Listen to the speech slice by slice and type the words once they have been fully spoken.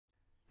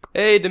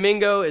Hey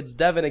Domingo, it's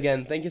Devin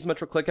again. Thank you so much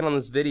for clicking on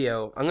this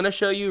video. I'm going to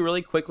show you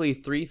really quickly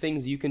 3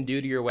 things you can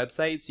do to your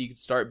website so you can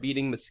start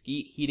beating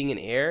Mesquite Heating and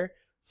Air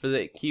for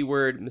the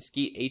keyword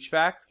Mesquite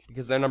HVAC,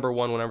 because they're number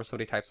 1 whenever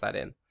somebody types that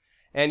in.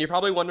 And you're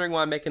probably wondering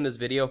why I'm making this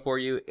video for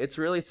you. It's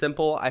really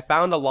simple. I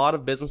found a lot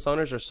of business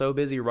owners are so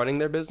busy running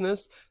their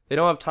business, they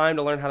don't have time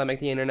to learn how to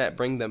make the internet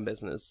bring them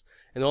business.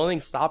 And the only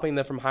thing stopping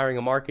them from hiring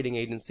a marketing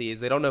agency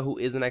is they don't know who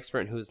is an expert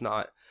and who's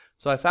not.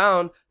 So I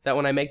found that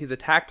when I make these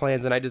attack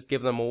plans and I just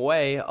give them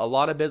away, a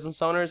lot of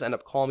business owners end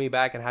up calling me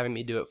back and having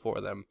me do it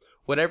for them.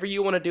 Whatever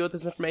you want to do with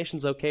this information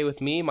is okay with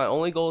me. My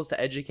only goal is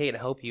to educate and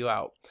help you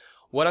out.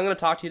 What I'm going to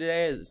talk to you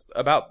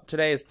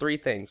today is 3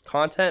 things: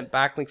 content,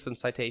 backlinks, and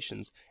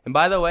citations. And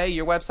by the way,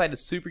 your website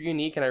is super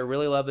unique and I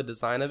really love the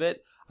design of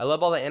it. I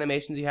love all the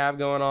animations you have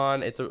going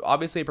on. It's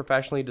obviously a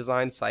professionally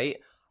designed site.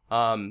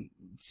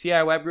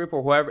 CI Web Group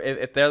or whoever,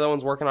 if they're the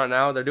ones working on it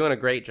now, they're doing a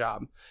great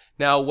job.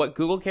 Now, what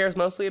Google cares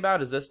mostly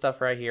about is this stuff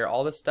right here.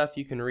 All this stuff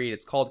you can read.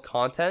 It's called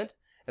content,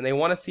 and they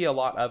want to see a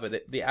lot of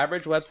it. The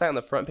average website on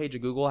the front page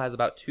of Google has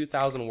about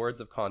 2,000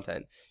 words of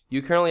content.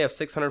 You currently have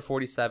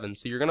 647,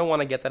 so you're going to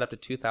want to get that up to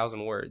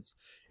 2,000 words.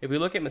 If we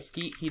look at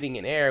Mesquite Heating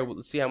and Air,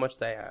 we'll see how much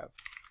they have.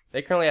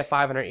 They currently have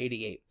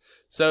 588.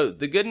 So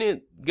the good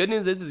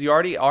news is you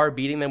already are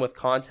beating them with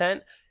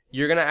content.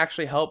 You're going to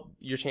actually help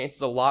your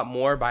chances a lot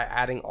more by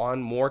adding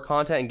on more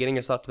content and getting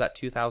yourself to that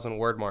 2,000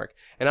 word mark.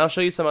 And I'll show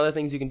you some other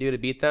things you can do to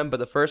beat them, but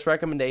the first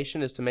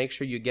recommendation is to make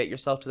sure you get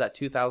yourself to that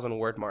 2,000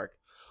 word mark.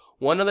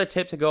 One other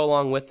tip to go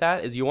along with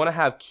that is you want to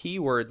have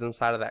keywords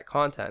inside of that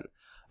content.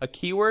 A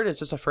keyword is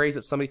just a phrase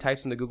that somebody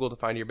types into Google to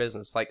find your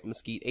business, like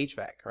Mesquite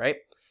HVAC, right?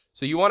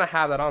 So you want to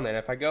have that on there.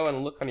 And if I go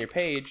and look on your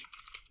page,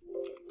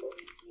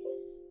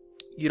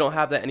 you don't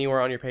have that anywhere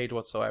on your page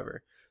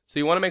whatsoever. So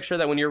you want to make sure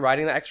that when you're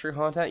writing the extra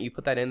content, you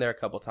put that in there a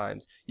couple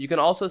times. You can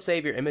also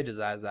save your images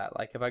as that.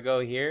 Like if I go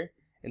here,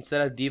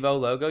 instead of DVO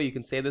logo, you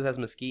can save this as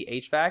Mesquite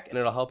HVAC and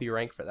it'll help you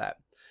rank for that.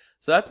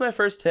 So that's my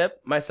first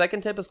tip. My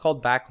second tip is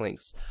called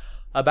backlinks.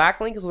 A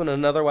backlink is when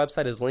another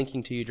website is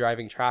linking to you,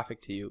 driving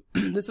traffic to you.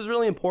 This is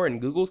really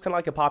important. Google's kind of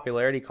like a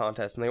popularity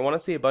contest, and they want to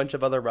see a bunch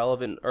of other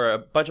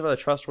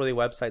trustworthy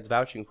websites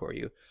vouching for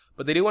you.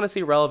 But they do want to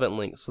see relevant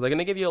links, so they're going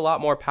to give you a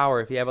lot more power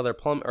if you have other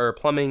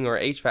plumbing or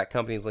HVAC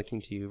companies linking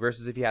to you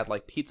versus if you had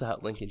like Pizza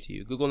Hut linking to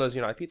you. Google knows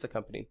you're not a pizza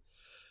company.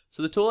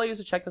 So the tool I use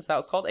to check this out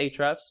is called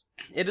Ahrefs.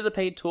 It is a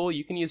paid tool.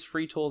 You can use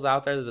free tools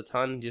out there. There's a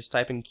ton. Just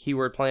type in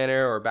Keyword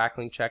Planner or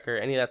Backlink Checker.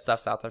 Any of that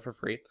stuff's out there for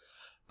free.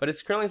 But it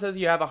currently says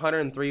you have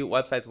 103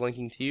 websites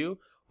linking to you,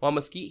 while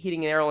Mesquite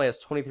Heating and Air only has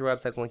 23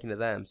 websites linking to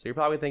them. So you're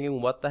probably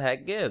thinking, what the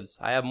heck gives?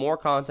 I have more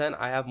content,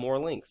 I have more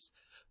links.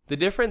 The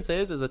difference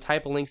is the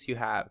type of links you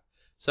have.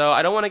 So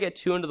I don't want to get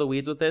too into the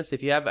weeds with this.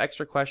 If you have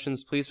extra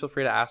questions, please feel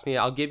free to ask me.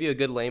 I'll give you a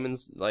good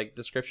layman's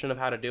description of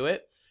how to do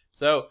it.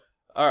 So,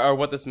 or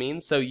what this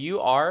means. So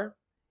UR,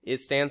 it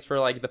stands for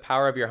like the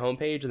power of your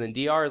homepage, and then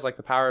DR is like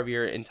the power of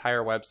your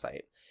entire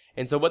website.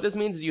 And so what this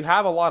means is you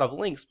have a lot of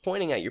links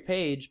pointing at your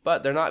page,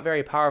 but they're not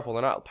very powerful.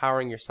 They're not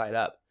powering your site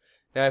up.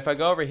 Now, if I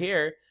go over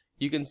here,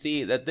 you can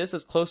see that this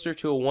is closer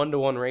to a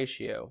 1-to-1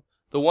 ratio.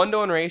 The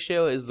 1-to-1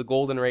 ratio is the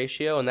golden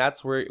ratio, and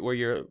that's where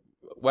your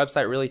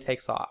website really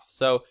takes off.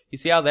 So you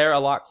see how they're a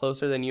lot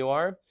closer than you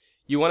are?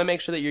 You want to make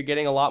sure that you're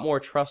getting a lot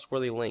more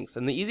trustworthy links.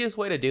 And the easiest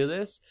way to do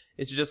this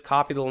is to just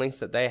copy the links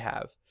that they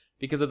have.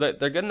 Because if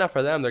they're good enough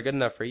for them, they're good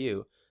enough for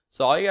you.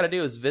 So all you got to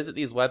do is visit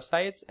these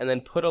websites and then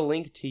put a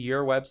link to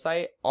your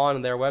website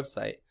on their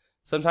website.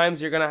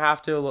 Sometimes you're going to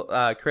have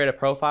to create a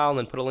profile and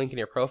then put a link in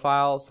your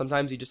profile.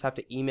 Sometimes you just have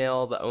to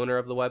email the owner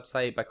of the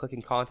website by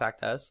clicking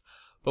Contact Us.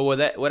 But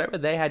whatever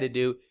they had to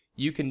do,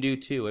 you can do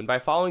too. And by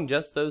following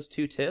just those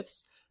 2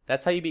 tips,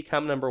 that's how you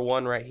become number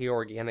 1 right here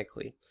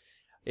organically.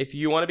 If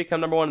you want to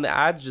become number 1 in the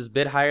ads, just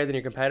bid higher than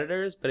your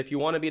competitors. But if you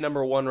want to be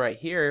number 1 right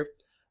here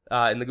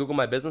in the Google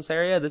My Business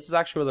area, this is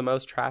actually where the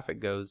most traffic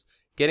goes.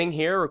 Getting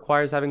here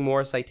requires having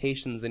more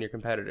citations than your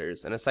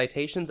competitors, and a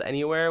citation's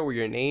anywhere where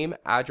your name,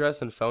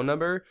 address, and phone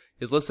number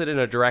is listed in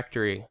a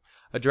directory.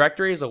 A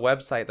directory is a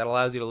website that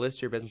allows you to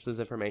list your business's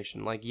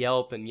information, like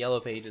Yelp and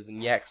Yellow Pages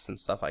and Yext and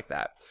stuff like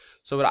that.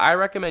 So what I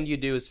recommend you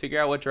do is figure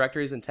out what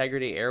directories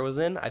Integrity Air was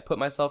in. I put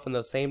myself in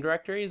those same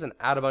directories and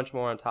add a bunch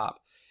more on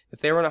top.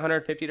 If they were in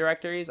 150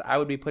 directories, I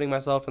would be putting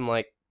myself in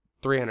like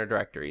 300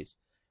 directories.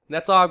 And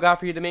that's all I've got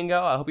for you,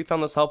 Domingo. I hope you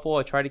found this helpful.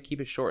 I try to keep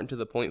it short and to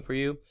the point for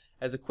you.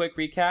 As a quick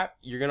recap,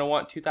 you're going to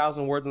want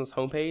 2,000 words on this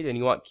homepage, and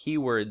you want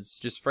keywords,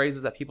 just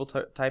phrases that people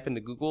type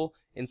into Google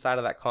inside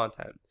of that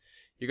content.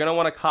 You're going to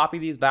want to copy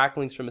these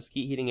backlinks from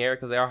Mesquite Heating Air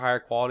because they are higher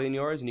quality than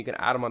yours, and you can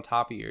add them on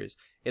top of yours.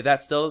 If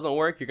that still doesn't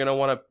work, you're going to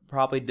want to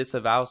probably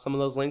disavow some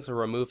of those links or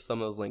remove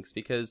some of those links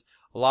because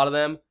a lot of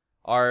them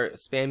are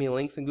spammy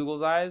links in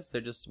Google's eyes. They're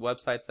just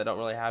websites that don't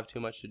really have too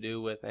much to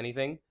do with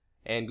anything,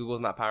 and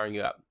Google's not powering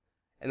you up.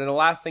 And then the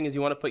last thing is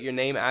you want to put your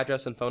name,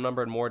 address, and phone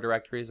number in more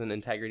directories in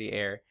Integrity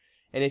Air.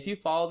 And if you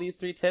follow these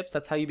 3 tips,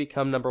 that's how you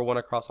become number 1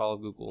 across all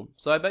of Google.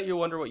 So I bet you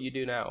wonder what you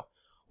do now.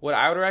 What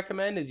I would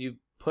recommend is you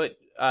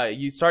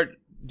start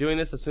doing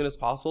this as soon as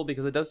possible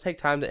because it does take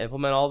time to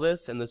implement all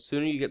this, and the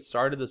sooner you get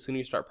started, the sooner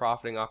you start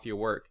profiting off your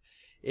work.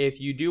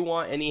 If you do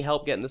want any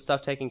help getting this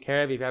stuff taken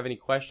care of, if you have any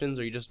questions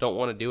or you just don't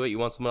want to do it, you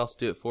want someone else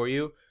to do it for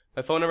you,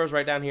 my phone number is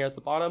right down here at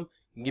the bottom.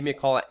 You can give me a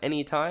call at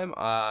any time,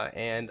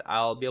 and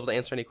I'll be able to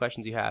answer any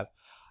questions you have.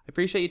 I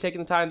appreciate you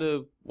taking the time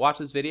to watch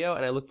this video,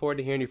 and I look forward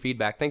to hearing your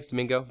feedback. Thanks,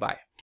 Domingo. Bye.